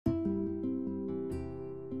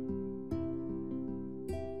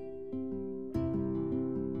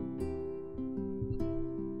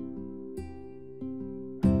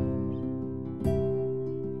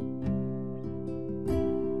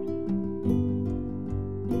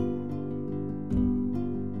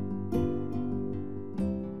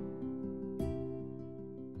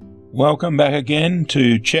Welcome back again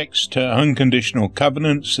to Checks to Unconditional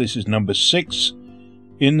Covenants. This is number 6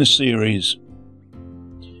 in the series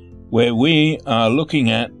where we are looking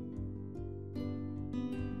at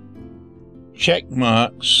check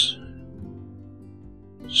marks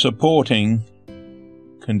supporting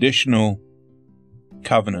conditional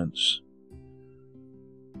covenants.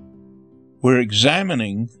 We're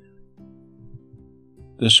examining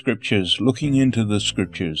the Scriptures, looking into the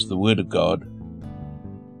Scriptures, the Word of God,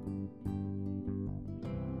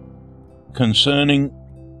 concerning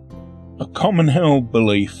a common held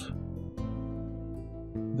belief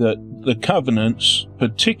that the covenants,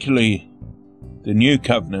 particularly the new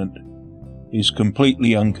covenant, is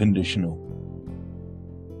completely unconditional.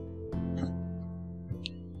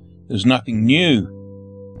 There's nothing new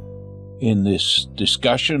in this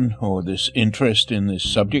discussion or this interest in this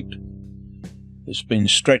subject. It's been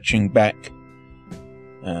stretching back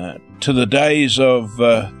to the days of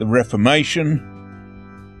the Reformation,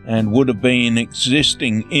 and would have been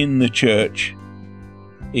existing in the church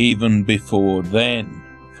even before then,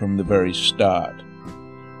 from the very start,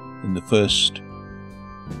 in the first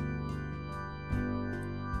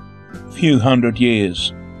few hundred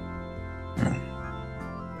years.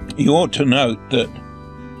 You ought to note that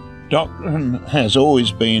doctrine has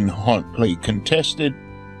always been hotly contested,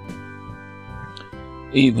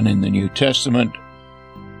 even in the New Testament.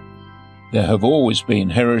 There have always been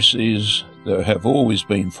heresies. There have always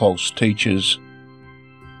been false teachers,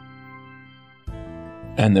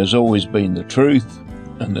 and there's always been the truth,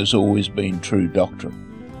 and there's always been true doctrine.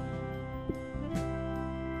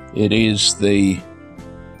 It is the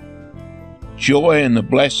joy and the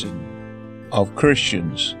blessing of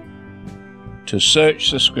Christians to search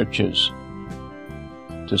the Scriptures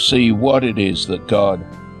to see what it is that God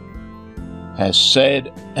has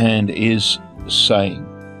said and is saying.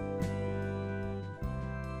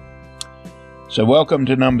 So welcome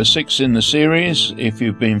to number 6 in the series. If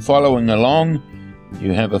you've been following along,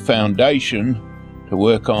 you have a foundation to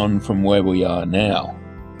work on from where we are now.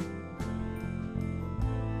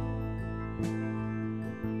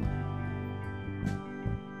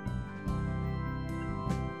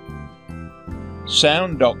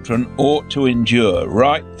 Sound doctrine ought to endure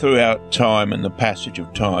right throughout time and the passage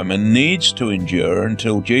of time, and needs to endure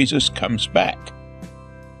until Jesus comes back.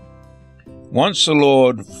 Once the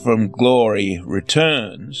Lord from glory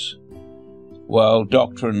returns, well,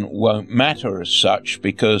 doctrine won't matter as such,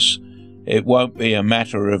 because it won't be a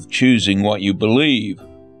matter of choosing what you believe.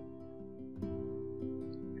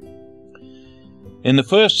 In the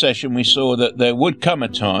first session, we saw that there would come a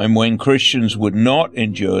time when Christians would not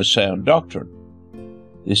endure sound doctrine.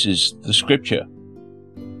 This is the Scripture.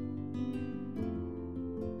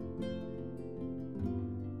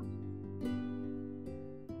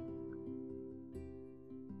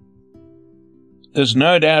 There's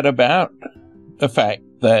no doubt about the fact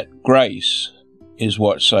that grace is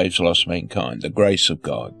what saves lost mankind, the grace of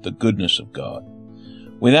God, the goodness of God.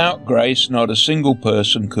 Without grace, not a single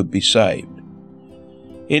person could be saved.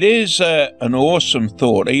 It is an awesome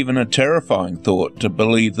thought, even a terrifying thought, to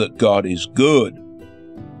believe that God is good.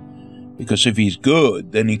 Because if he's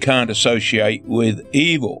good, then he can't associate with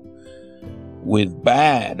evil, with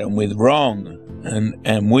bad and with wrong.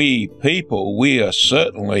 And we people, we are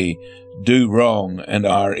certainly do wrong and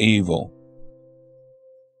are evil.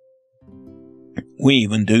 We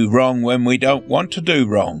even do wrong when we don't want to do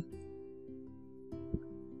wrong.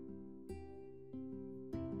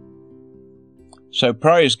 So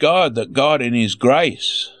praise God that God in his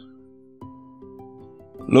grace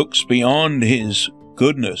looks beyond his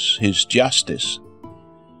goodness, his justice,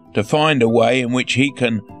 to find a way in which he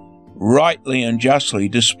can rightly and justly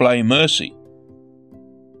display mercy.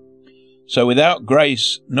 So without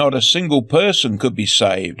grace, not a single person could be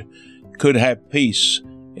saved, could have peace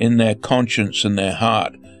in their conscience and their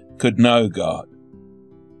heart, could know God.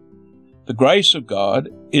 The grace of God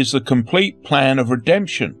is the complete plan of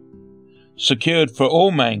redemption, secured for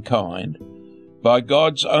all mankind by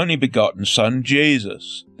God's only begotten Son,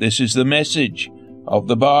 Jesus. This is the message of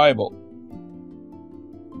the Bible.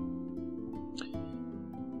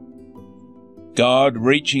 God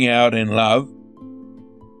reaching out in love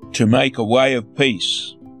to make a way of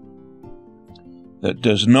peace that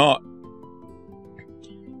does not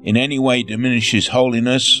in any way diminish his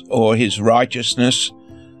holiness or his righteousness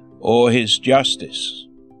or his justice.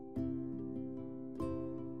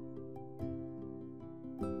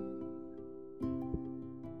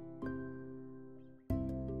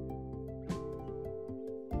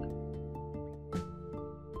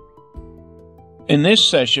 In this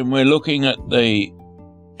session, we're looking at the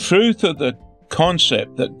truth of the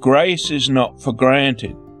concept that grace is not for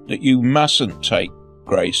granted. that you mustn't take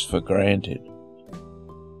grace for granted.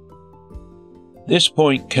 This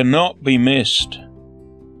point cannot be missed.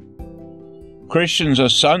 Christians are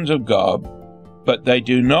sons of God, but they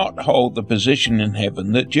do not hold the position in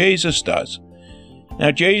heaven that Jesus does.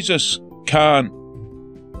 Now, Jesus can't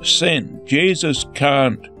sin. Jesus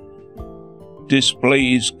can't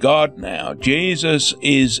displease God now. Jesus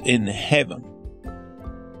is in heaven.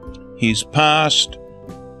 He's passed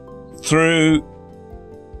through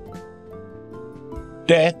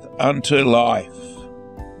death unto life.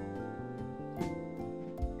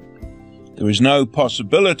 There is no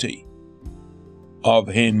possibility of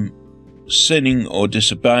him sinning or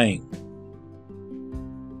disobeying.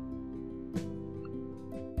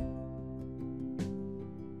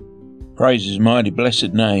 Praise his mighty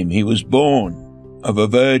blessed name. He was born of a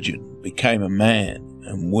virgin, became a man,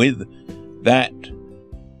 and with that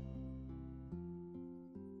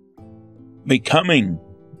becoming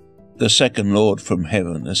the second Lord from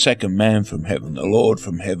heaven, the second man from heaven, the Lord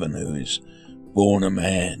from heaven who is born a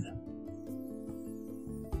man.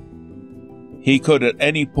 He could at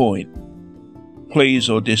any point please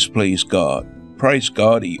or displease God. Praise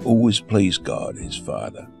God, he always pleased God, his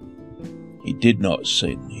Father. He did not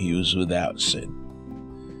sin. He was without sin.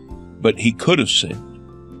 But he could have sinned.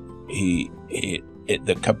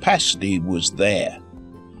 The capacity was there.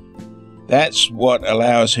 That's what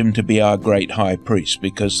allows him to be our great high priest,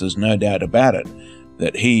 because there's no doubt about it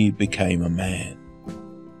that he became a man.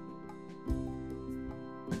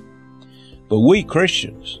 But we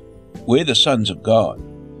Christians, we're the sons of God,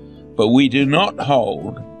 but we do not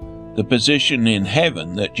hold the position in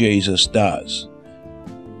heaven that Jesus does.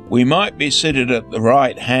 We might be seated at the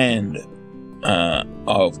right hand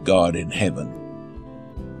of God in heaven,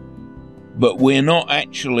 but we're not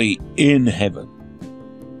actually in heaven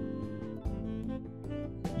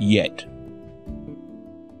yet.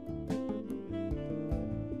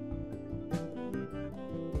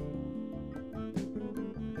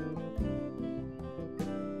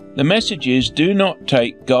 The message is, do not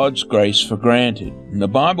take God's grace for granted. And the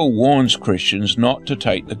Bible warns Christians not to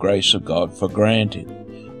take the grace of God for granted.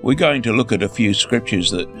 We're going to look at a few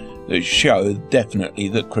scriptures that show definitely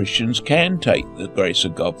that Christians can take the grace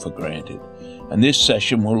of God for granted. And this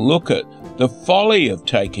session will look at the folly of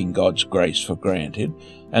taking God's grace for granted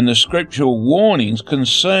and the scriptural warnings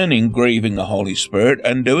concerning grieving the Holy Spirit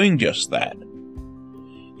and doing just that.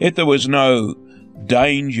 If there was no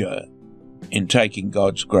danger in taking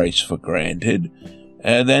God's grace for granted,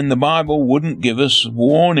 then the Bible wouldn't give us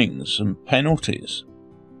warnings and penalties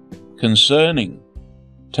concerning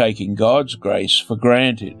taking God's grace for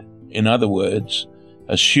granted. In other words,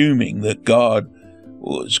 assuming that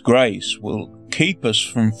God's grace will keep us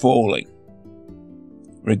from falling,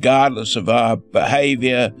 regardless of our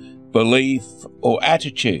behavior, belief, or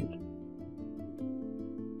attitude.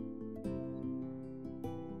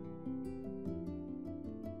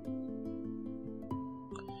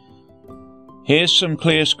 Here's some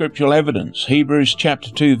clear scriptural evidence. Hebrews chapter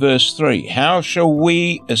 2 verse 3. How shall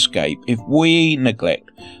we escape if we neglect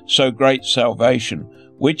so great salvation,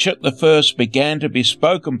 which at the first began to be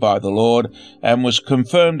spoken by the Lord, and was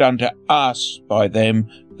confirmed unto us by them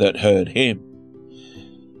that heard him?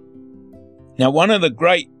 Now, one of the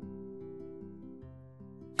great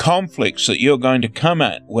conflicts that you're going to come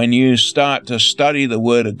at when you start to study the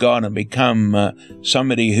Word of God and become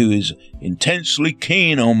somebody who is intensely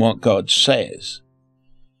keen on what God says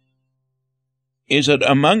is that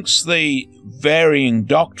amongst the varying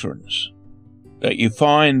doctrines that you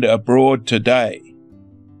find abroad today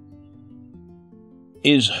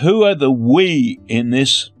is who are the we in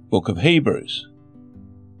this book of Hebrews.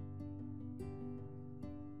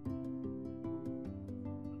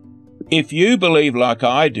 If you believe like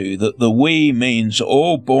I do that the we means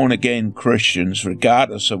all born-again Christians,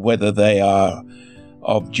 regardless of whether they are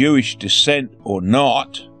of Jewish descent or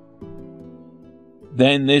not,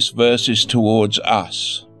 then this verse is towards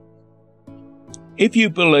us. If you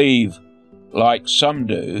believe, like some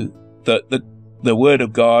do, that the Word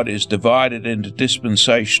of God is divided into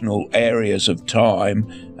dispensational areas of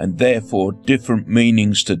time and therefore different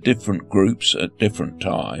meanings to different groups at different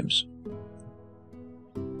times,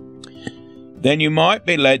 then you might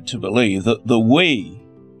be led to believe that the we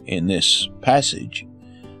in this passage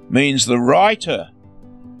means the writer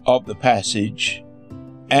of the passage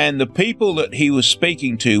and the people that he was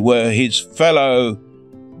speaking to were his fellow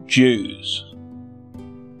Jews,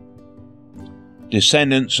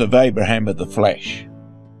 descendants of Abraham of the flesh,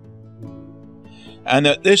 and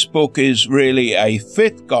that this book is really a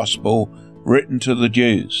fifth gospel written to the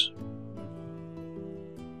Jews.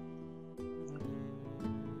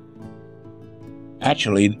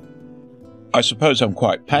 Actually, I suppose I'm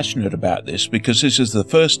quite passionate about this because this is the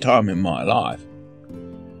first time in my life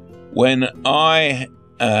when I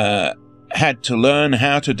had to learn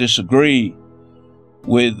how to disagree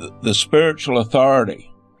with the spiritual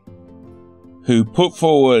authority who put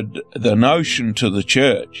forward the notion to the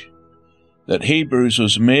church that Hebrews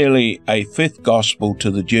was merely a fifth gospel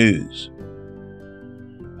to the Jews.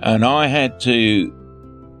 And I had to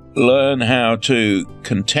learn how to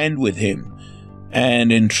contend with him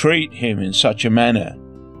and entreat him in such a manner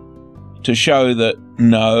to show that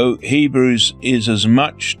no, Hebrews is as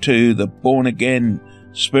much to the born-again,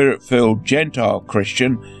 Spirit-filled Gentile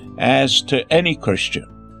Christian as to any Christian.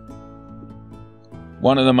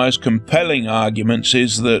 One of the most compelling arguments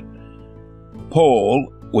is that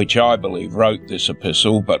Paul, which I believe wrote this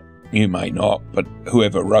epistle, but you may not, but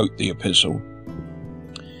whoever wrote the epistle,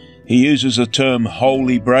 he uses the term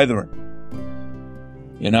holy brethren.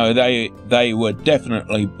 You know, they were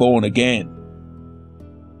definitely born again.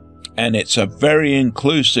 And it's a very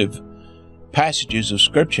inclusive passages of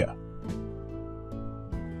Scripture,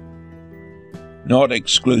 not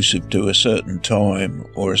exclusive to a certain time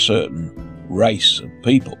or a certain race of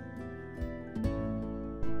people.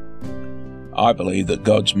 I believe that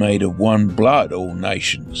God's made of one blood all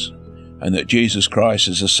nations, and that Jesus Christ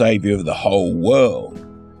is the Saviour of the whole world,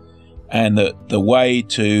 and that the way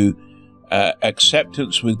to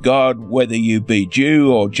acceptance with God, whether you be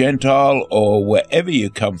Jew or Gentile or wherever you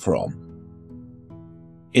come from,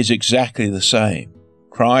 is exactly the same.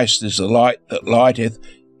 Christ is the light that lighteth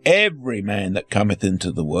every man that cometh into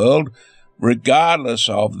the world, regardless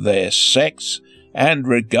of their sex and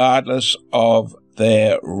regardless of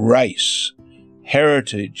their race,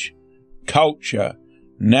 heritage, culture,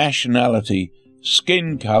 nationality,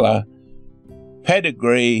 skin colour,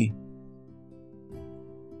 pedigree,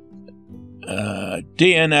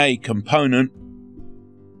 DNA component,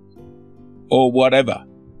 or whatever.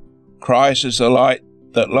 Christ is the light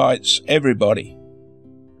that lights everybody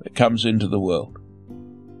that comes into the world.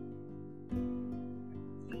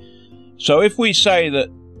 So if we say that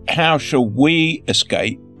how shall we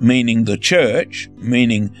escape, meaning the church,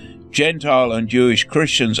 meaning Gentile and Jewish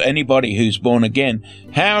Christians, anybody who's born again,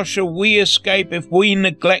 how shall we escape if we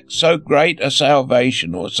neglect so great a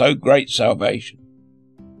salvation, or so great salvation?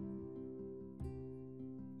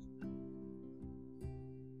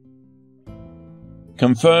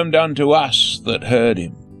 Confirmed unto us that heard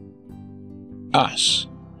him. Us.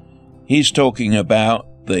 He's talking about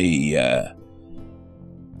the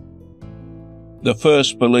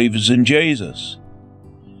first believers in Jesus.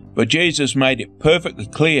 But Jesus made it perfectly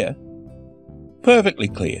clear, that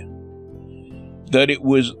it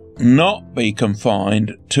was not be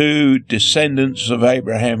confined to descendants of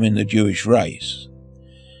Abraham in the Jewish race.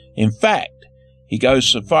 In fact, he goes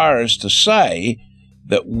so far as to say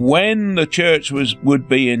that when the church would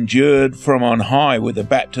be endured from on high with the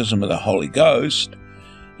baptism of the Holy Ghost,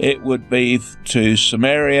 it would be to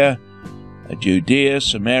Samaria, Judea,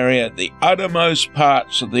 Samaria, the uttermost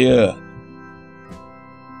parts of the earth.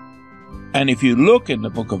 And if you look in the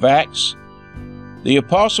book of Acts, the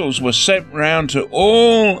apostles were sent round to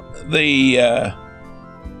all the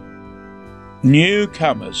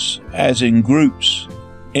newcomers, as in groups,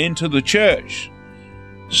 into the church,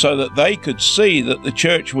 so that they could see that the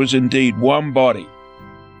church was indeed one body.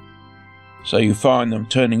 So you find them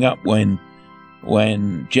turning up when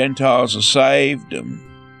Gentiles are saved,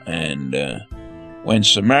 and when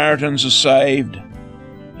Samaritans are saved.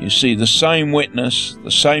 You see the same witness, the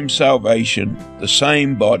same salvation, the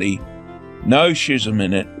same body, no schism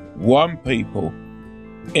in it, one people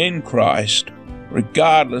in Christ,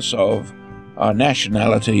 regardless of our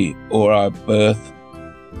nationality or our birth,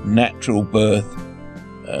 natural birth,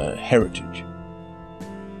 heritage.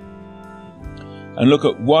 And look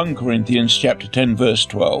at 1 Corinthians chapter 10 verse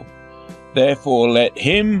 12. Therefore let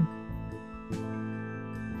him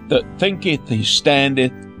that thinketh he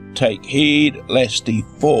standeth take heed lest he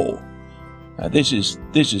fall. Now this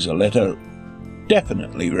is a letter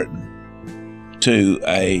definitely written to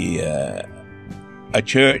a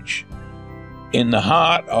church in the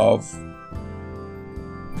heart of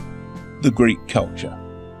the Greek culture.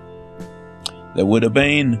 There would have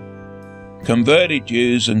been converted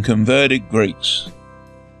Jews and converted Greeks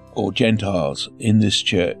or Gentiles in this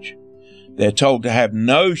church. They're told to have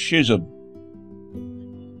no schism.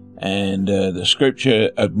 And the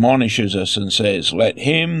Scripture admonishes us and says, let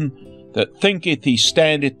him that thinketh he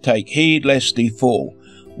standeth take heed lest he fall.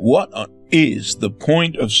 What is the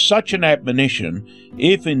point of such an admonition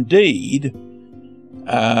if indeed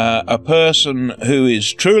a person who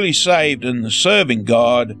is truly saved and serving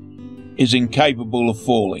God is incapable of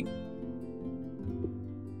falling?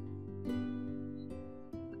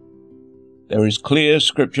 there is clear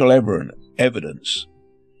scriptural evidence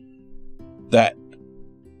that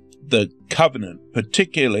the covenant,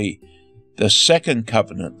 particularly the second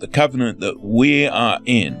covenant, the covenant that we are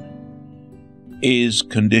in, is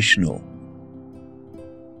conditional.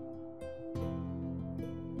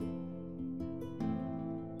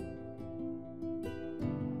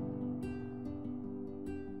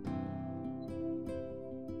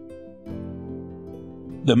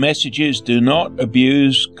 The message is, do not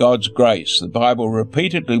abuse God's grace. The Bible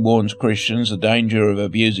repeatedly warns Christians the danger of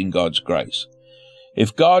abusing God's grace.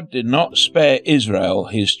 If God did not spare Israel,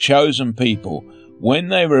 his chosen people, when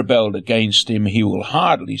they rebelled against him, he will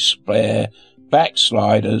hardly spare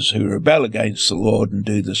backsliders who rebel against the Lord and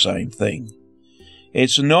do the same thing.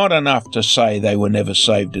 It's not enough to say they were never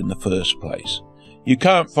saved in the first place. You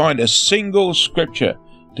can't find a single scripture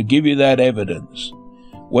to give you that evidence.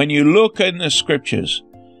 When you look in the scriptures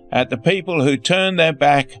at the people who turned their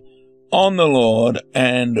back on the Lord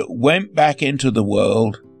and went back into the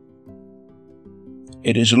world,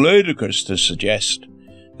 it is ludicrous to suggest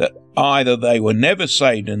that either they were never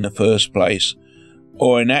saved in the first place,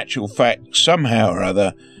 or in actual fact, somehow or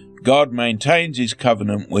other, God maintains his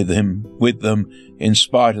covenant with them in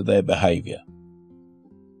spite of their behavior.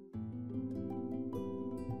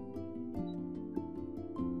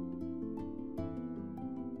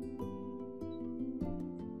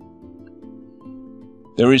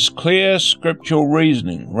 There is clear scriptural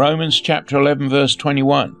reasoning. Romans chapter 11 verse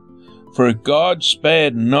 21. For if God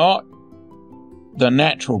spared not the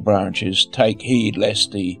natural branches, take heed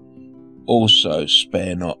lest he also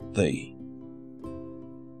spare not thee.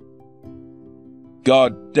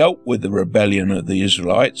 God dealt with the rebellion of the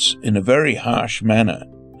Israelites in a very harsh manner,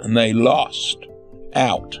 and they lost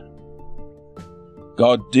out.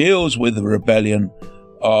 God deals with the rebellion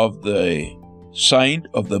of the saint,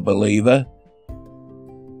 of the believer,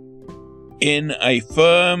 in a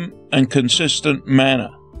firm and consistent manner.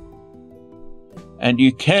 And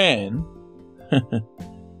you can,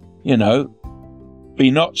 be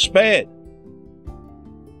not spared.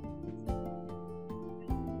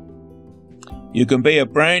 You can be a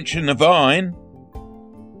branch in the vine,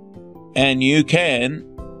 and you can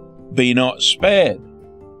be not spared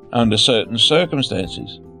under certain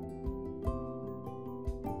circumstances.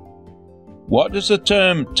 What does the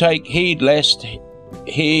term "take heed lest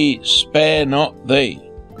he spare not thee"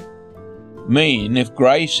 mean if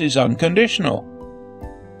grace is unconditional?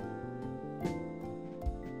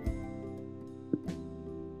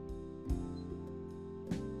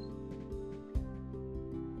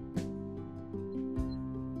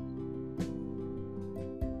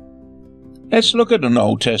 Let's look at an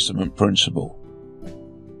Old Testament principle.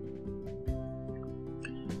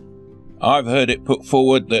 I've heard it put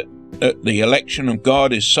forward that the election of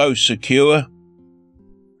God is so secure.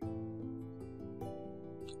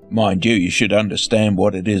 Mind you should understand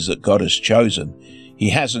what it is that God has chosen. He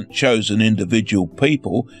hasn't chosen individual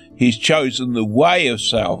people. He's chosen the way of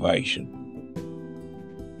salvation.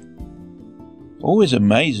 Always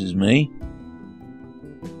amazes me.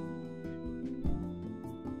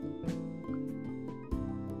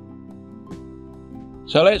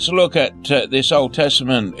 So let's look at this Old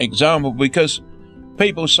Testament example, because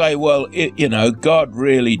people say, well, God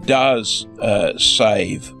really does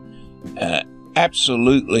save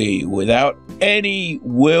absolutely without any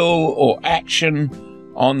will or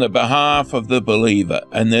action on the behalf of the believer,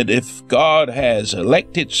 and that if God has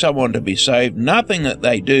elected someone to be saved, nothing that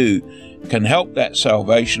they do can help that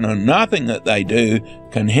salvation, and nothing that they do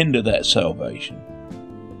can hinder that salvation.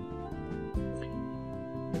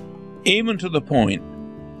 Even to the point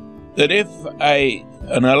that if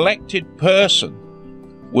an elected person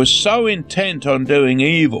was so intent on doing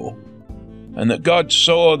evil, and that God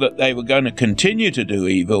saw that they were going to continue to do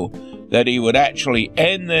evil, that he would actually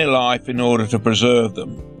end their life in order to preserve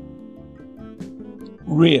them.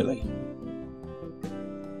 Really?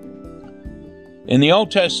 In the Old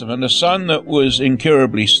Testament, a son that was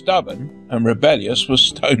incurably stubborn and rebellious was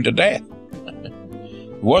stoned to death.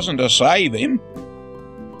 It wasn't to save him.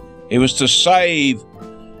 It was to save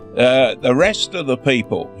the rest of the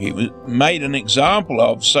people he was made an example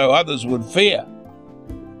of, so others would fear.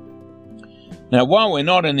 Now, while we're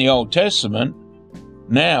not in the Old Testament,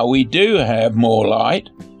 now we do have more light,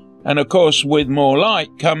 and of course with more light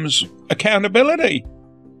comes accountability.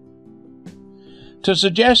 To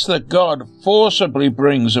suggest that God forcibly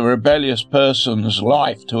brings a rebellious person's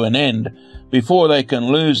life to an end before they can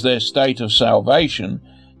lose their state of salvation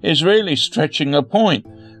is really stretching a point.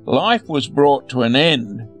 Life was brought to an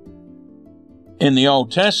end in the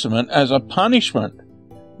Old Testament as a punishment,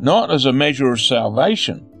 not as a measure of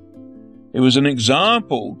salvation. He was an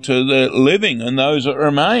example to the living and those that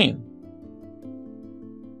remain.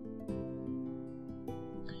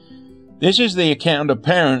 This is the account of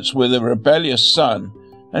parents with a rebellious son,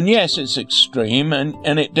 and yes, it's extreme,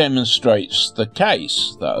 and it demonstrates the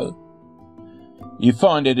case, though. You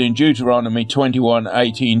find it in Deuteronomy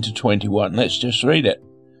 21:18-21. Let's just read it.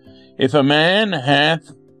 If a man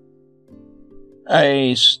hath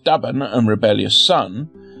a stubborn and rebellious son,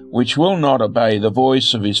 which will not obey the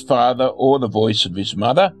voice of his father or the voice of his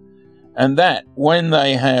mother, and that, when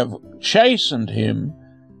they have chastened him,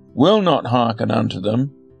 will not hearken unto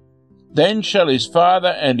them, then shall his father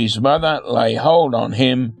and his mother lay hold on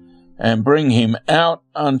him, and bring him out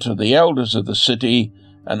unto the elders of the city,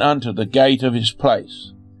 and unto the gate of his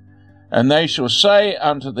place. And they shall say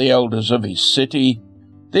unto the elders of his city,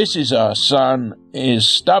 This is our son, he is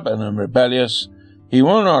stubborn and rebellious, he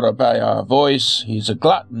will not obey our voice, he is a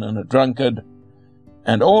glutton and a drunkard.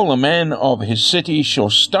 And all the men of his city shall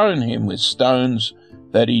stone him with stones,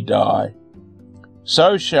 that he die.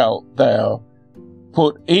 So shalt thou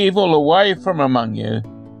put evil away from among you,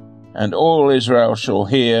 and all Israel shall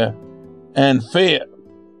hear and fear.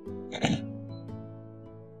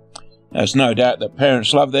 There's no doubt that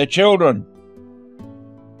parents love their children.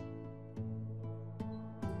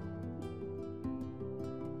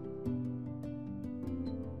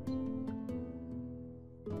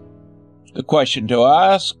 The question to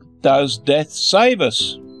ask, does death save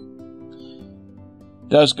us?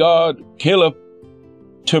 Does God kill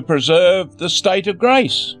to preserve the state of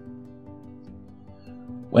grace?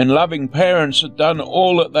 When loving parents had done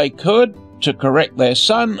all that they could to correct their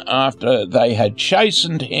son after they had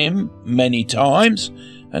chastened him many times,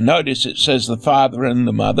 and notice it says the father and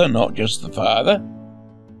the mother, not just the father.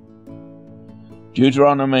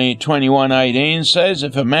 Deuteronomy 21:18 says,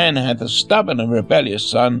 If a man hath a stubborn and rebellious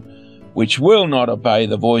son, which will not obey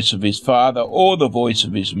the voice of his father or the voice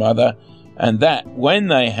of his mother, and that, when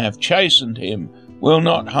they have chastened him, will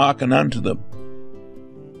not hearken unto them.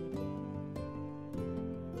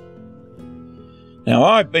 Now,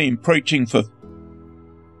 I've been preaching for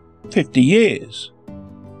 50 years.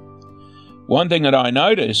 One thing that I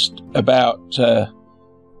noticed about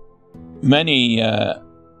many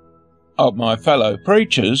of my fellow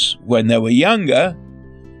preachers, when they were younger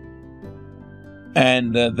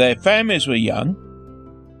and their families were young,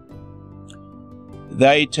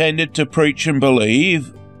 they tended to preach and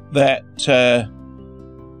believe that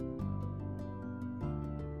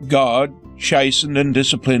God chastened and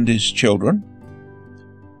disciplined his children,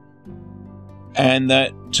 and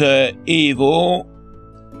that evil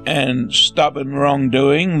and stubborn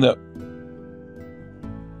wrongdoing that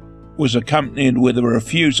was accompanied with a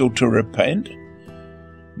refusal to repent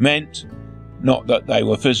meant not that they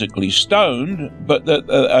were physically stoned, but that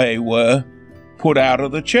they were put out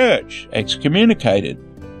of the church, excommunicated,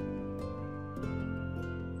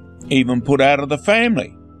 even put out of the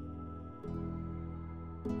family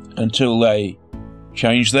until they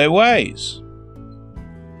changed their ways.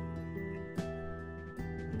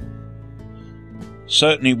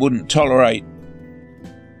 Certainly wouldn't tolerate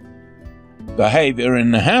behaviour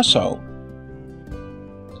in the household.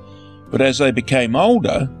 But as they became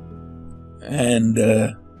older,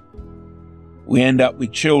 and we end up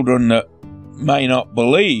with children that may not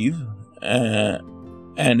believe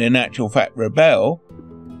and in actual fact rebel,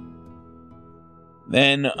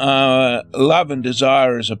 then our love and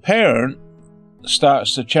desire as a parent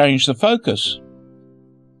starts to change the focus,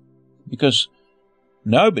 because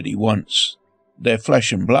nobody wants their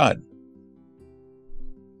flesh and blood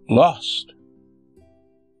lost.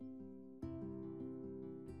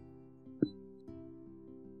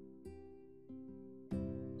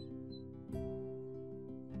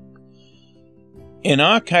 In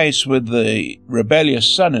our case with the rebellious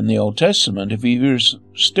son in the Old Testament, if he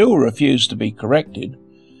still refused to be corrected,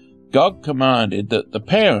 God commanded that the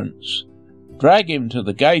parents drag him to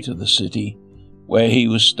the gate of the city, where he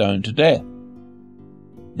was stoned to death.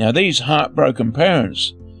 Now, these heartbroken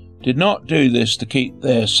parents did not do this to keep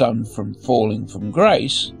their son from falling from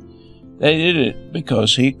grace. They did it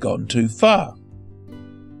because he had gone too far.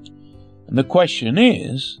 And the question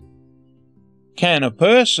is, can a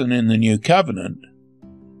person in the New Covenant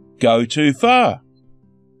go too far?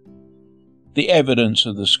 The evidence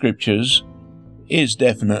of the Scriptures is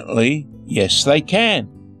definitely yes, they can.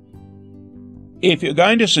 If you're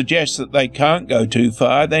going to suggest that they can't go too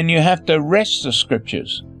far, then you have to wrest the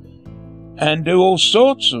Scriptures and do all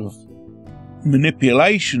sorts of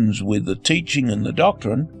manipulations with the teaching and the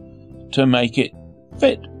doctrine to make it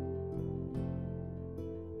fit.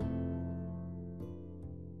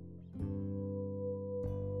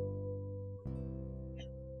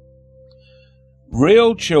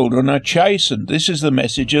 Real children are chastened. This is the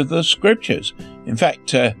message of the Scriptures. In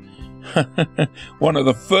fact, one of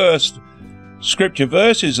the first Scripture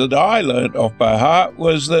verses that I learnt off by heart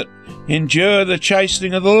was that, endure the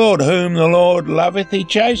chastening of the Lord. Whom the Lord loveth, he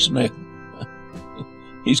chasteneth.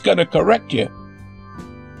 He's going to correct you.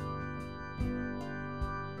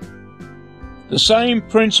 The same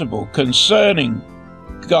principle concerning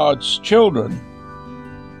God's children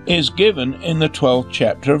is given in the 12th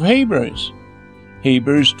chapter of Hebrews.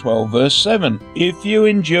 Hebrews 12 verse 7. If you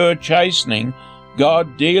endure chastening,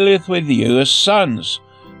 God dealeth with you as sons.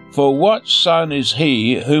 For what son is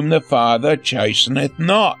he whom the Father chasteneth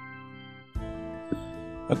not?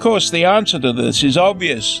 Of course, the answer to this is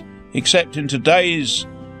obvious, except in today's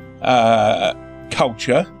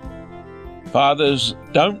culture, fathers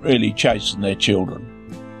don't really chasten their children.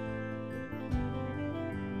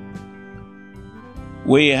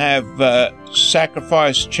 We have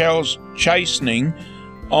sacrificed chastening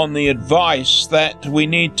on the advice that we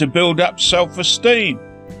need to build up self-esteem.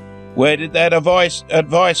 Where did that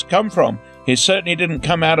advice come from? It certainly didn't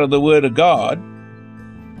come out of the Word of God.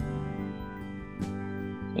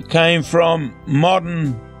 It came from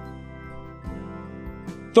modern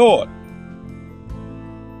thought.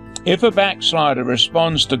 If a backslider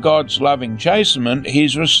responds to God's loving chastenment,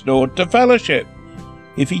 he's restored to fellowship.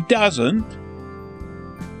 If he doesn't,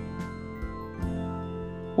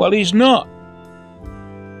 well, he's not.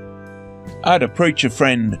 I had a preacher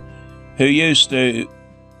friend who used to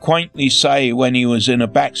quaintly say when he was in a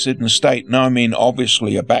backslidden state, and I mean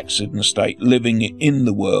obviously a backslidden state, living in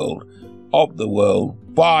the world, of the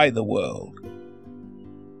world, by the world,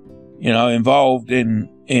 involved in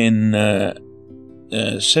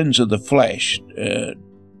sins of the flesh,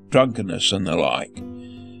 drunkenness and the like.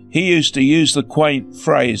 He used to use the quaint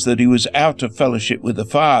phrase that he was out of fellowship with the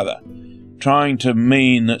Father, trying to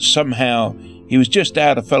mean that somehow he was just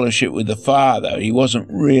out of fellowship with the Father. He wasn't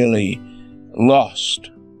really lost.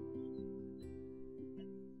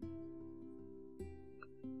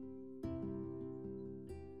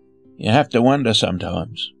 You have to wonder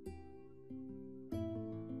sometimes.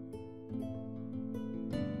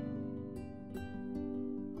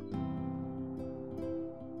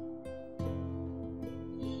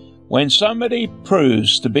 When somebody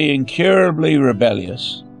proves to be incurably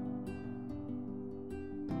rebellious,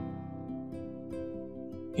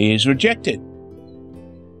 he is rejected.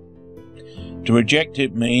 To reject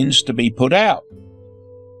it means to be put out.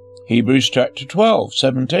 Hebrews chapter 12,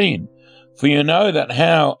 17. For you know that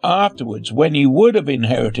how afterwards, when he would have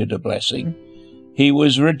inherited a blessing, he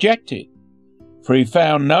was rejected, for he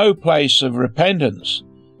found no place of repentance,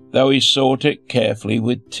 though he sought it carefully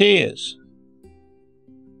with tears.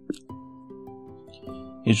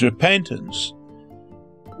 His repentance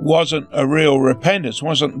wasn't a real repentance,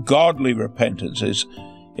 wasn't godly repentance.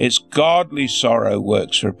 It's godly sorrow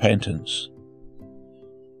works repentance.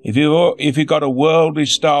 If you've got a worldly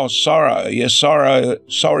style sorrow, you're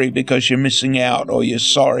sorry because you're missing out, or you're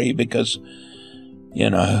sorry because,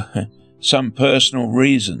 some personal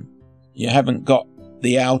reason. You haven't got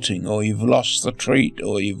the outing, or you've lost the treat,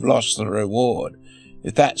 or you've lost the reward.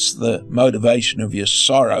 If that's the motivation of your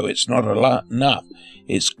sorrow, it's not enough.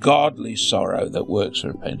 It's godly sorrow that works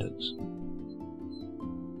repentance.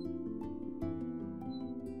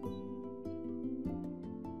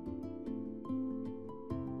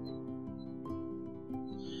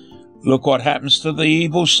 Look what happens to the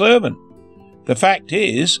evil servant. The fact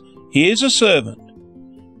is, he is a servant,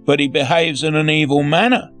 but he behaves in an evil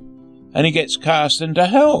manner, and he gets cast into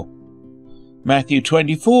hell. Matthew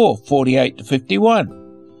 24, 48 to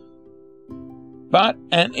 51. But,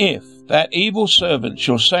 and if that evil servant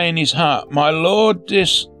shall say in his heart, My Lord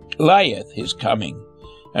dislayeth his coming,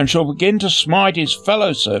 and shall begin to smite his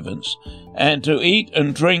fellow servants, and to eat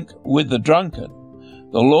and drink with the drunken,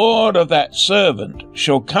 the Lord of that servant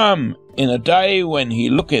shall come in a day when he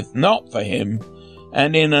looketh not for him,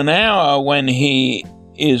 and in an hour when he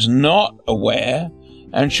is not aware,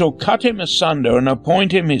 and shall cut him asunder, and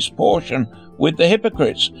appoint him his portion with the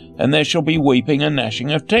hypocrites, and there shall be weeping and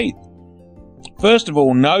gnashing of teeth. First of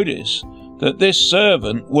all, notice that this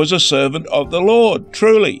servant was a servant of the Lord,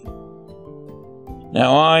 truly.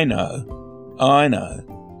 Now I know.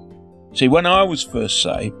 See, when I was first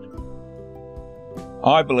saved,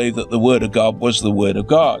 I believed that the Word of God was the Word of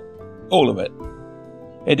God. All of it.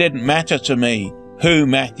 It didn't matter to me who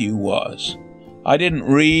Matthew was. I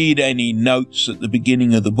didn't read any notes at the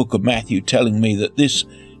beginning of the book of Matthew telling me that this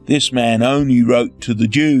man only wrote to the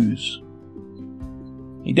Jews.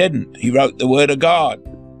 He didn't. He wrote the Word of God.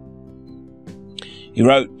 He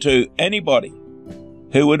wrote to anybody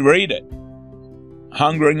who would read it,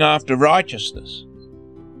 hungering after righteousness.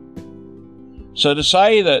 So to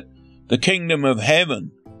say that the kingdom of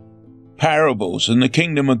heaven parables and the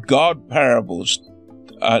kingdom of God parables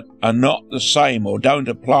are not the same or don't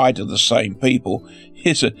apply to the same people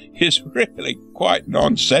is really quite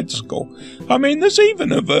nonsensical. I mean, there's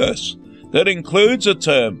even a verse that includes a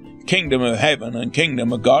term, kingdom of heaven and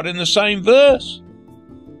kingdom of God, in the same verse.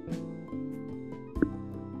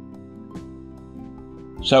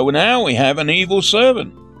 So now we have an evil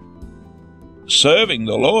servant, serving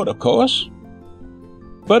the Lord, of course,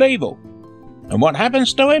 but evil. And what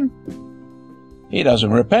happens to him? He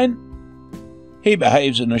doesn't repent. He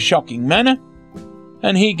behaves in a shocking manner,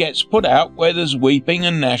 and he gets put out where there's weeping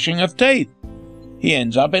and gnashing of teeth. He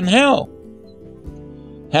ends up in hell.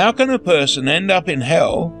 How can a person end up in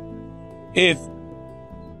hell if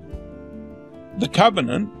the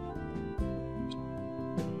covenant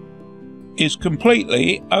is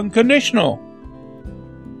completely unconditional?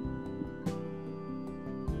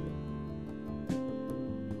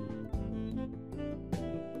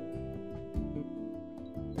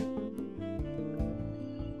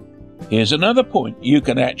 Here's another point. You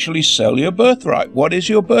can actually sell your birthright. What is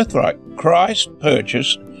your birthright? Christ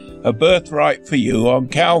purchased a birthright for you on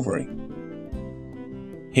Calvary.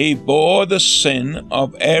 He bore the sin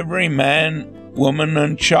of every man, woman,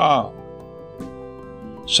 and child,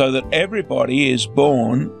 so that everybody is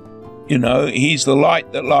born, he's the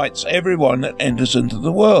light that lights everyone that enters into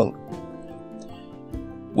the world.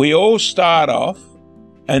 We all start off,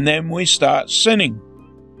 and then we start sinning,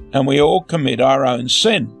 and we all commit our own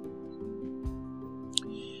sin.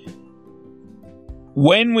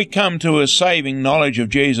 When we come to a saving knowledge of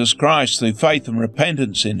Jesus Christ through faith and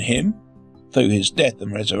repentance in him, through his death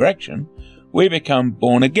and resurrection, we become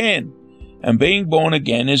born again. And being born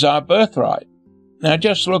again is our birthright. Now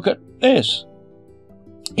just look at this.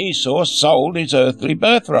 Esau sold his earthly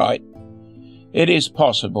birthright. It is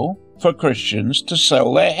possible for Christians to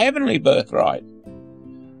sell their heavenly birthright.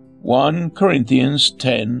 1 Corinthians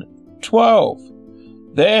 10:12.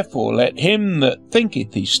 Therefore let him that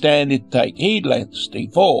thinketh he standeth take heed lest he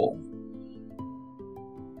fall.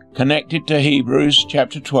 Connected to Hebrews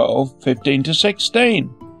chapter 12, 15-16.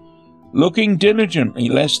 Looking diligently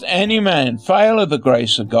lest any man fail of the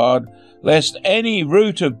grace of God, lest any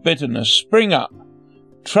root of bitterness spring up,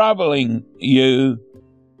 troubling you,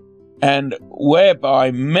 and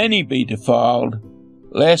whereby many be defiled,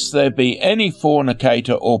 lest there be any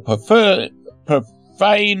fornicator or profane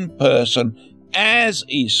person as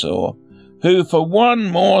Esau, who for one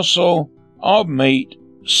morsel of meat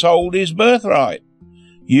sold his birthright.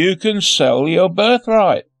 You can sell your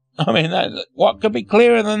birthright. I mean, what could be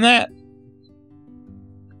clearer than that?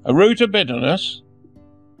 A root of bitterness,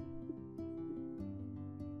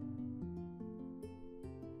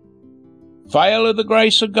 fail of the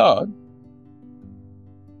grace of God.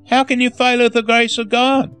 How can you fail of the grace of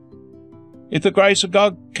God if the grace of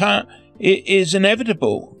God is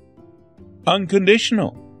inevitable,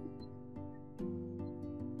 unconditional?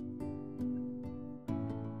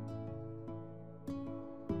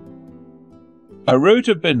 A root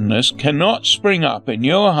of bitterness cannot spring up in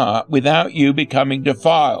your heart without you becoming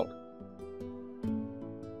defiled.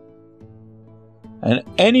 And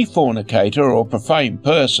any fornicator or profane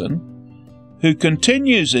person who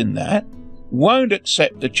continues in that, won't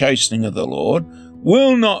accept the chastening of the Lord,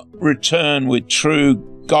 will not return with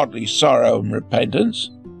true godly sorrow and repentance,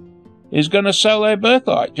 is going to sell their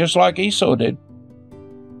birthright, just like Esau did.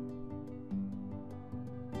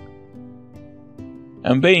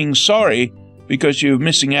 And being sorry because you're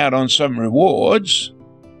missing out on some rewards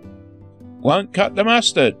won't cut the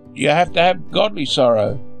mustard. You have to have godly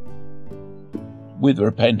sorrow with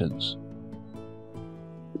repentance.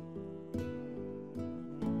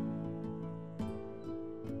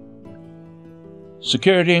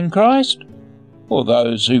 Security in Christ, or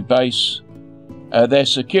those who base their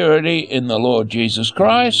security in the Lord Jesus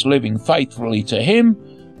Christ, living faithfully to him,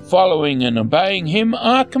 following and obeying him,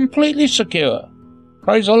 are completely secure.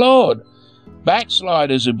 Praise the Lord.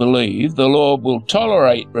 Backsliders who believe the Lord will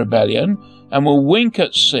tolerate rebellion and will wink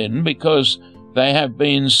at sin because they have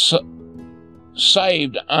been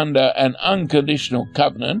saved under an unconditional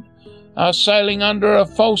covenant are sailing under a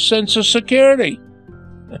false sense of security.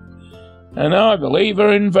 And I believe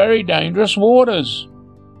are in very dangerous waters.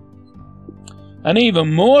 And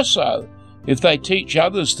even more so if they teach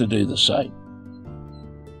others to do the same.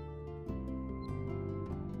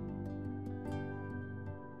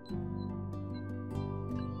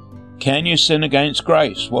 Can you sin against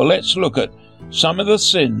grace? Well, let's look at some of the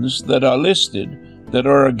sins that are listed that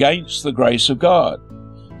are against the grace of God.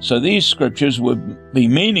 So these scriptures would be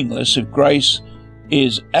meaningless if grace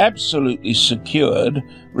is absolutely secured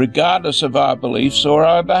regardless of our beliefs or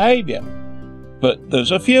our behaviour. But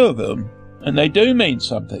there's a few of them, and they do mean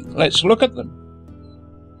something. Let's look at them.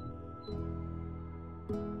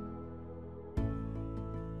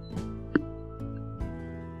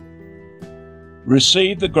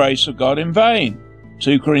 Receive the grace of God in vain.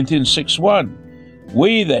 2 Corinthians 6:1.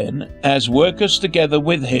 We then, as workers together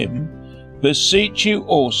with him, beseech you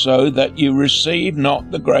also that you receive not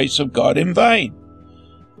the grace of God in vain.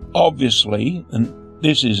 Obviously, and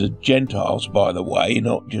this is Gentiles, by the way,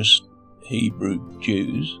 not just Hebrew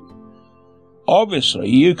Jews. Obviously,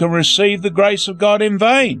 you can receive the grace of God in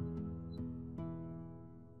vain.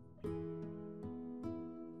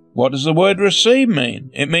 What does the word receive mean?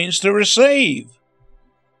 It means to receive,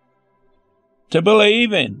 to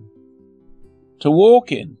believe in, to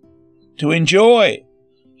walk in, to enjoy,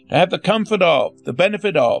 to have the comfort of, the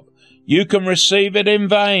benefit of. You can receive it in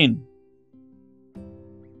vain.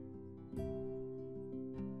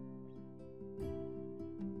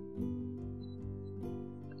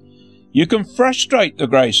 You can frustrate the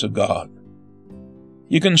grace of God.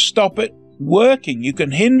 You can stop it working. You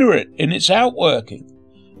can hinder it in its outworking.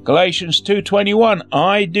 Galatians 2:21,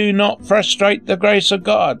 I do not frustrate the grace of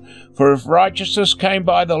God, for if righteousness came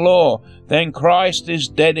by the law, then Christ is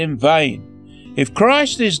dead in vain. If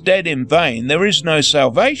Christ is dead in vain, there is no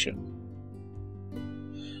salvation.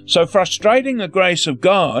 So frustrating the grace of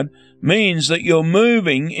God means that you're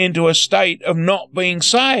moving into a state of not being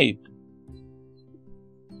saved.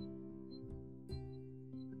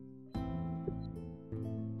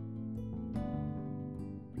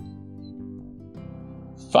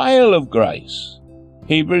 Fail of grace.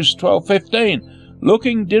 Hebrews 12:15,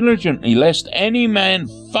 looking diligently lest any man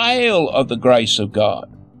fail of the grace of God,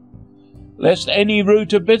 lest any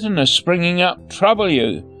root of bitterness springing up trouble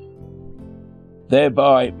you,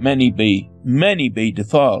 thereby many be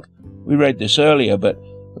defiled. We read this earlier, but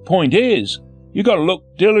the point is, you've got to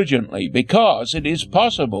look diligently, because it is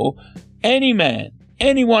possible any man,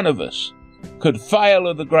 any one of us, could fail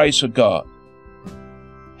of the grace of God.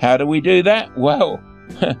 How do we do that? Well,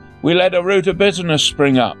 we let a root of bitterness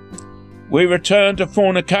spring up. We return to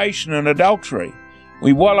fornication and adultery.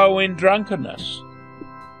 We wallow in drunkenness.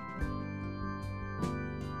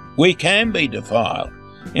 We can be defiled.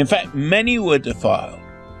 In fact, many were defiled.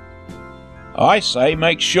 I say,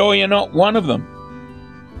 make sure you're not one of them.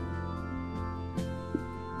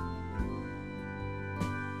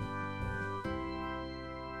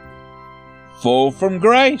 Fall from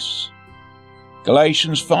grace.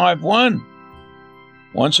 Galatians 5:1.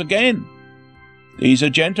 Once again, these are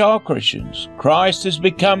Gentile Christians. Christ has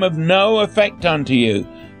become of no effect unto you.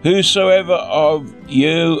 Whosoever of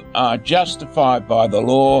you are justified by the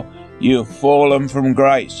law, you have fallen from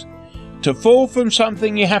grace. To fall from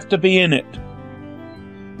something, you have to be in it.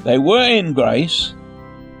 They were in grace.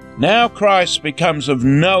 Now Christ becomes of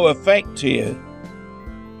no effect to you.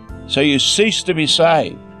 So you cease to be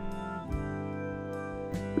saved.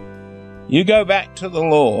 You go back to the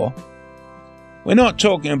law. We're not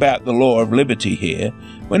talking about the law of liberty here.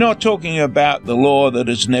 We're not talking about the law that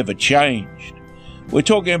has never changed. We're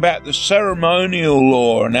talking about the ceremonial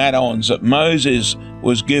law and add-ons that Moses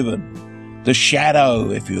was given. The shadow,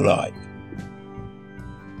 if you like.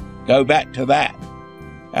 Go back to that,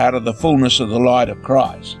 out of the fullness of the light of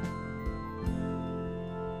Christ.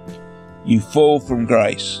 You fall from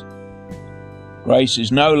grace. Grace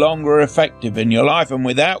is no longer effective in your life, and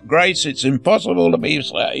without grace it's impossible to be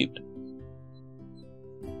saved.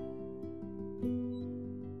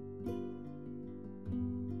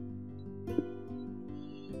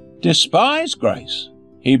 Despise grace.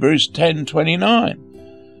 Hebrews 10:29.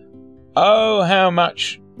 Oh, how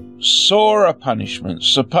much sorer punishment,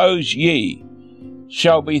 suppose ye,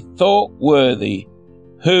 shall be thought worthy,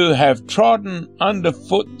 who have trodden under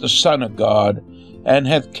foot the Son of God, and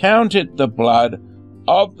hath counted the blood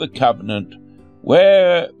of the covenant,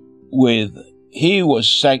 wherewith he was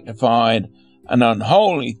sanctified, an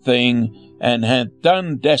unholy thing, and hath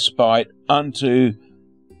done despite unto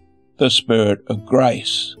the Spirit of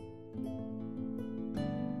grace.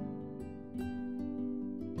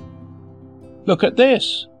 Look at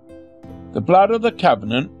this. The blood of the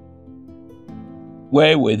covenant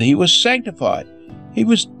wherewith he was sanctified. He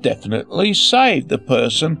was definitely saved.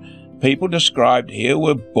 The people described here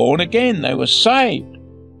were born again. They were saved.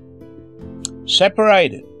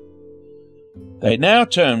 Separated. They now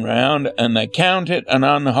turn round and they count it an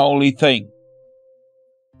unholy thing.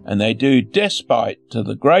 And they do despite to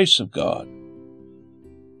the grace of God.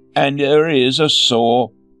 And there is a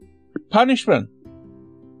sore punishment.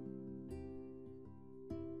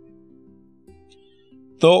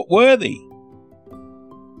 Thought worthy.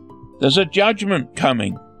 There's a judgment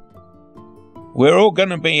coming. We're all going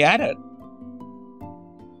to be at it.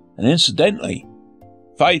 And incidentally,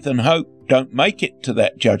 faith and hope don't make it to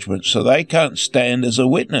that judgment, so they can't stand as a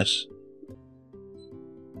witness.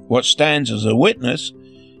 What stands as a witness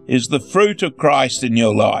is the fruit of Christ in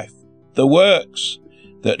your life, the works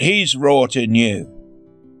that He's wrought in you,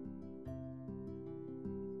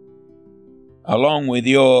 along with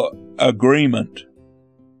your agreement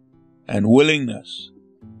and willingness.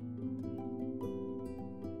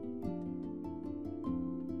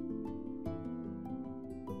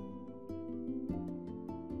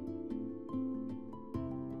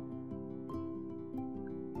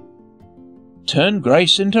 Turn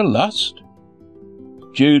grace into lust?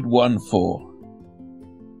 Jude 1:4.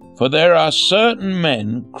 For there are certain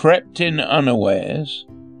men crept in unawares,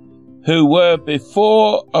 who were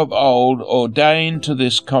before of old ordained to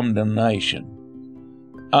this condemnation,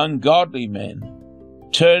 ungodly men,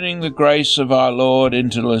 turning the grace of our Lord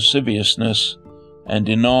into lasciviousness, and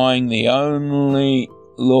denying the only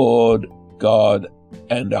Lord God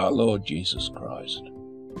and our Lord Jesus Christ.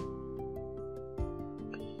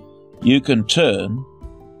 You can turn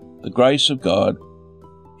the grace of God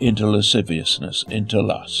into lasciviousness, into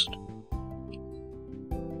lust.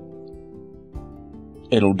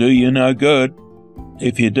 It'll do you no good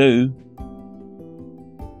if you do.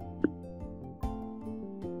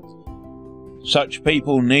 Such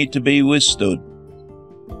people need to be withstood.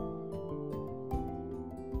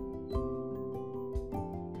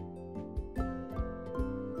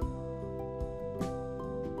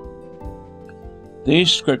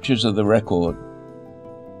 These scriptures are the record.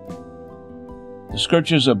 The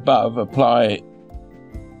scriptures above apply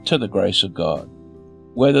to the grace of God.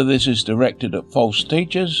 Whether this is directed at false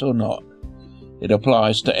teachers or not, it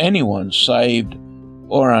applies to anyone saved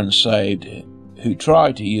or unsaved who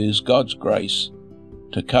try to use God's grace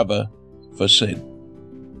to cover for sin.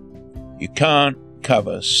 You can't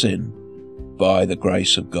cover sin by the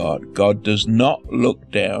grace of God. God does not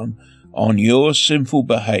look down on your sinful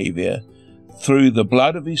behavior through the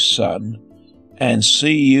blood of His Son and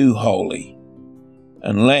see you holy,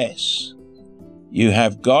 unless you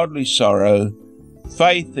have godly sorrow,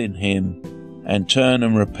 faith in Him, and turn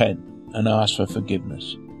and repent and ask for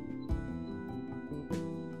forgiveness.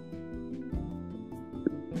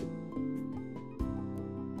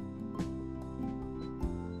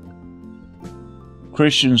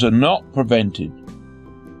 Christians are not prevented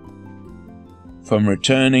from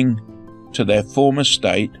returning to their former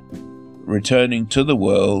state, returning to the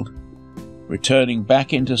world, returning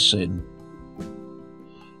back into sin.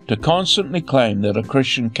 To constantly claim that a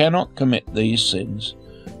Christian cannot commit these sins,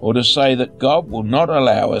 or to say that God will not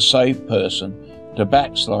allow a saved person to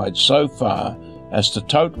backslide so far as to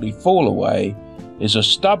totally fall away, is a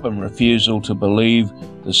stubborn refusal to believe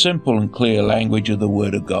the simple and clear language of the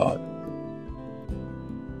Word of God.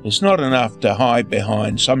 It's not enough to hide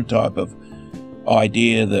behind some type of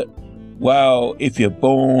idea that, well, if you're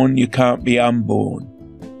born, you can't be unborn.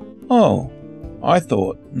 Oh, I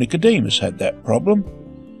thought Nicodemus had that problem.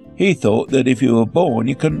 He thought that if you were born,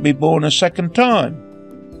 you couldn't be born a second time.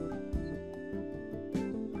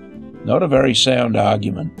 Not a very sound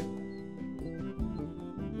argument.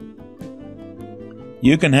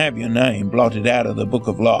 You can have your name blotted out of the book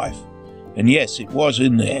of life, and yes, it was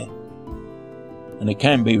in there, and it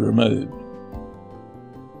can be removed.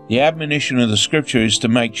 The admonition of the Scripture is to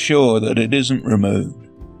make sure that it isn't removed.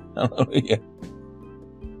 Hallelujah.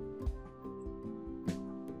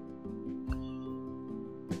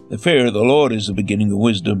 The fear of the Lord is the beginning of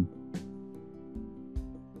wisdom.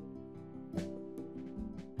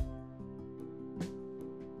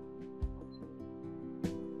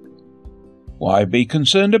 Why be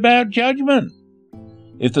concerned about judgment?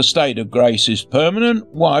 If the state of grace is permanent,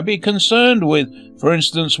 why be concerned with, for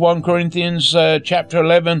instance, 1 Corinthians chapter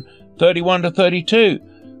 11, 31 to 32?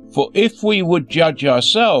 For if we would judge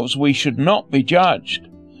ourselves, we should not be judged.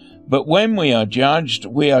 But when we are judged,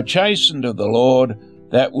 we are chastened of the Lord,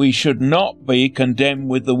 that we should not be condemned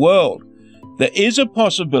with the world. There is a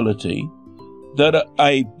possibility that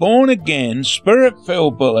a born-again,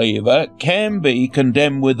 spirit-filled believer can be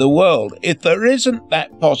condemned with the world. If there isn't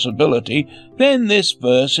that possibility, then this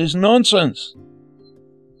verse is nonsense.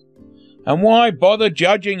 And why bother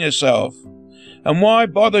judging yourself? And why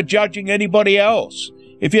bother judging anybody else?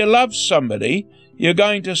 If you love somebody, you're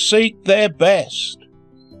going to seek their best.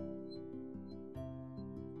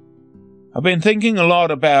 I've been thinking a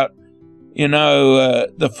lot about,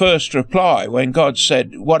 the first reply when God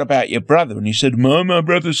said, what about your brother? And he said, am I my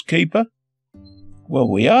brother's keeper? Well,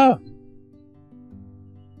 we are.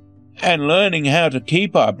 And learning how to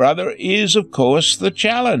keep our brother is, of course, the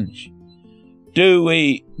challenge. Do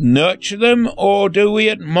we nurture them or do we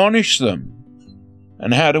admonish them?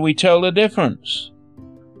 And how do we tell the difference?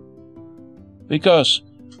 Because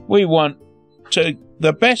we want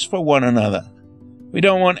the best for one another. We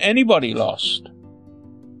don't want anybody lost.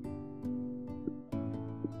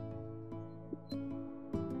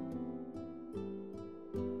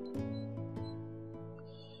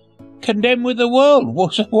 Condemn with the world.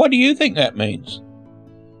 What do you think that means?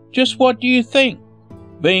 Just what do you think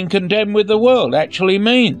being condemned with the world actually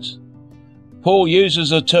means? Paul uses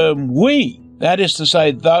the term we, that is to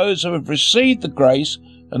say, those who have received the grace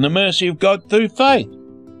and the mercy of God through faith.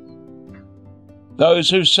 Those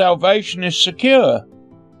whose salvation is secure,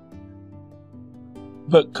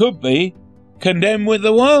 but could be condemned with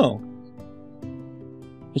the world.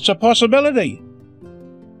 It's a possibility.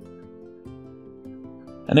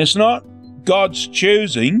 And it's not God's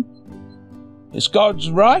choosing, it's God's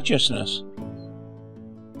righteousness.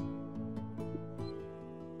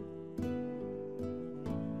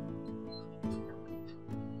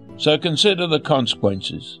 So consider the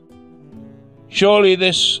consequences. Surely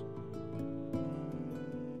this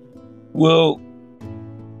will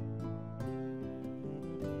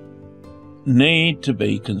need to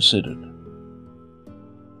be considered.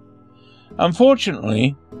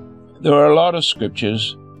 Unfortunately, there are a lot of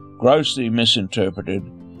scriptures grossly misinterpreted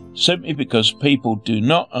simply because people do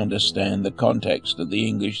not understand the context of the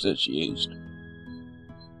English that's used.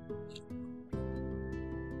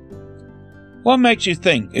 What makes you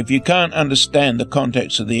think, if you can't understand the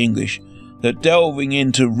context of the English, that delving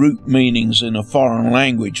into root meanings in a foreign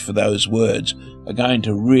language for those words are going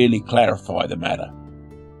to really clarify the matter?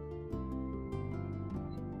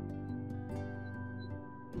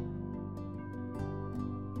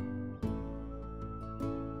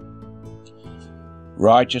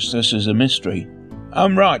 Righteousness is a mystery.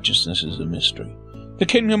 Unrighteousness is a mystery. The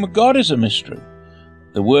kingdom of God is a mystery.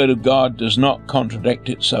 The word of God does not contradict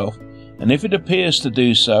itself, and if it appears to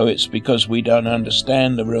do so, it's because we don't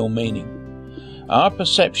understand the real meaning. Our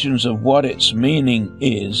perceptions of what its meaning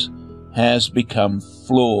is has become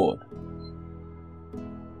flawed.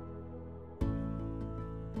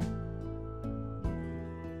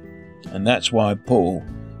 And that's why Paul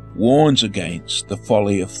warns against the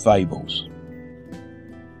folly of fables.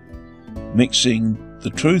 Mixing the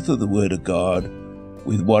truth of the Word of God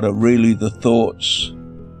with what are really the thoughts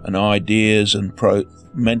and ideas and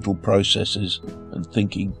mental processes and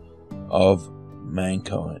thinking of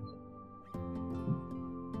mankind.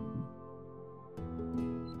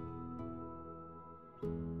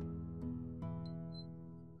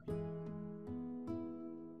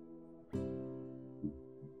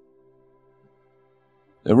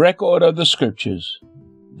 The record of the Scriptures,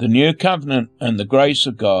 the new covenant and the grace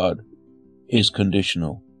of God is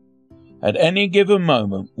conditional. At any given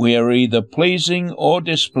moment, we are either pleasing or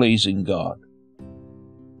displeasing God.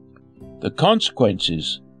 The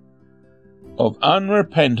consequences of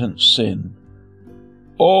unrepentant sin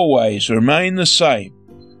always remain the same,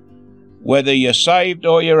 whether you're saved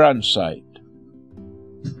or you're unsaved.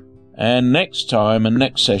 And next time and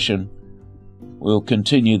next session, we'll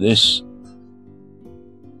continue this,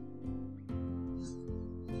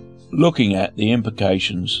 looking at the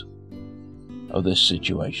implications of this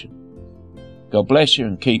situation. God bless you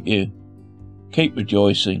and keep you. Keep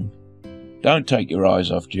rejoicing. Don't take your eyes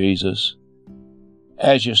off Jesus.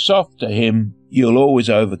 As you're soft to Him, you'll always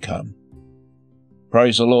overcome.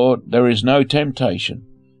 Praise the Lord. There is no temptation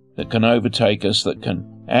that can overtake us, that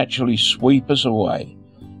can actually sweep us away,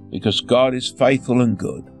 because God is faithful and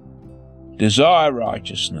good. Desire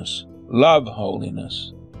righteousness. Love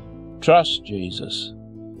holiness. Trust Jesus,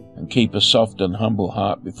 and keep a soft and humble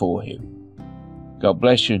heart before Him. God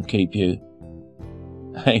bless you and keep you.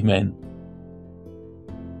 Amen.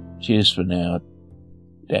 Cheers for now,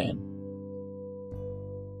 Dan.